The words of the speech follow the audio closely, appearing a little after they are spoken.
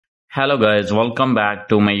Hello guys, welcome back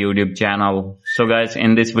to my YouTube channel. So guys,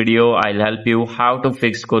 in this video, I'll help you how to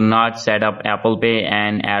fix could not set up Apple Pay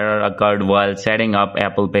and error occurred while setting up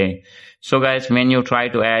Apple Pay. So guys, when you try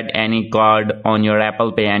to add any card on your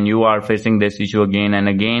Apple Pay and you are facing this issue again and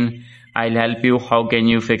again, I'll help you how can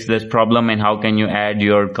you fix this problem and how can you add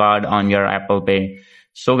your card on your Apple Pay.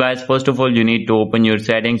 So guys, first of all, you need to open your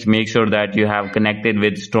settings, make sure that you have connected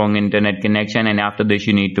with strong internet connection, and after this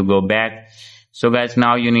you need to go back. So guys,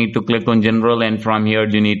 now you need to click on general, and from here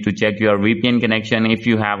you need to check your VPN connection. If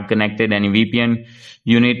you have connected any VPN,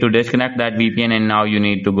 you need to disconnect that VPN, and now you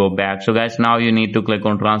need to go back. So guys, now you need to click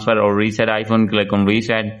on transfer or reset iPhone, click on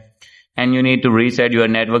reset, and you need to reset your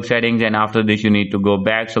network settings, and after this you need to go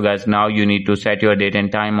back. So guys, now you need to set your date and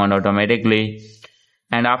time on automatically,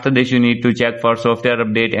 and after this you need to check for software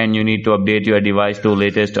update, and you need to update your device to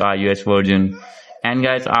latest iOS version. And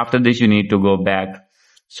guys, after this you need to go back.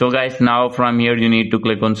 So guys, now from here you need to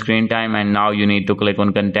click on screen time, and now you need to click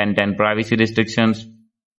on content and privacy restrictions,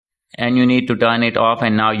 and you need to turn it off,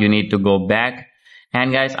 and now you need to go back.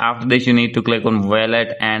 And guys, after this you need to click on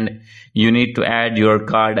wallet, and you need to add your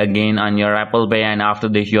card again on your Apple Pay, and after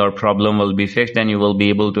this your problem will be fixed and you will be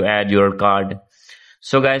able to add your card.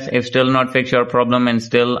 So guys, if still not fix your problem and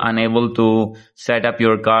still unable to set up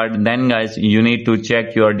your card, then guys, you need to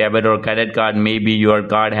check your debit or credit card. Maybe your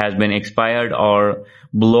card has been expired or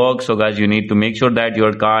blocked. So guys, you need to make sure that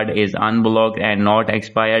your card is unblocked and not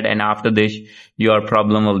expired, and after this your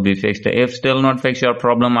problem will be fixed. If still not fix your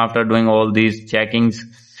problem after doing all these checkings,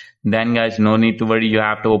 then guys, no need to worry, you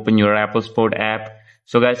have to open your Apple Support app.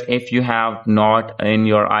 So guys, if you have not in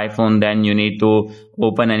your iPhone, then you need to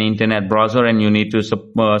open an internet browser and you need to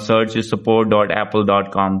search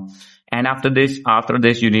support.apple.com. And after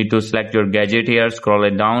this you need to select your gadget here, scroll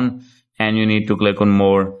it down, and you need to click on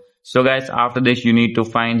more. So guys, after this you need to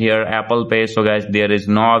find here Apple Pay. So guys, there is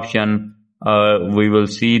no option. We will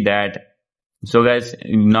see that. So guys,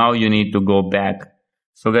 now you need to go back.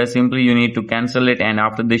 So guys, simply you need to cancel it, and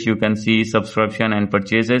after this you can see subscription and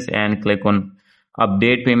purchases and click on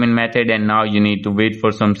update payment method, and now you need to wait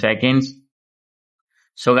for some seconds.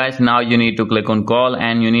 So guys, now you need to click on call,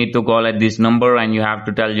 and you need to call at this number, and you have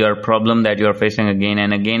to tell your problem that you are facing again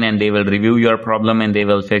and again, and they will review your problem and they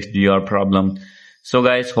will fix your problem. So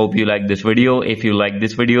guys, hope you like this video. If you like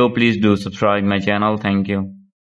this video, please do subscribe my channel. Thank you.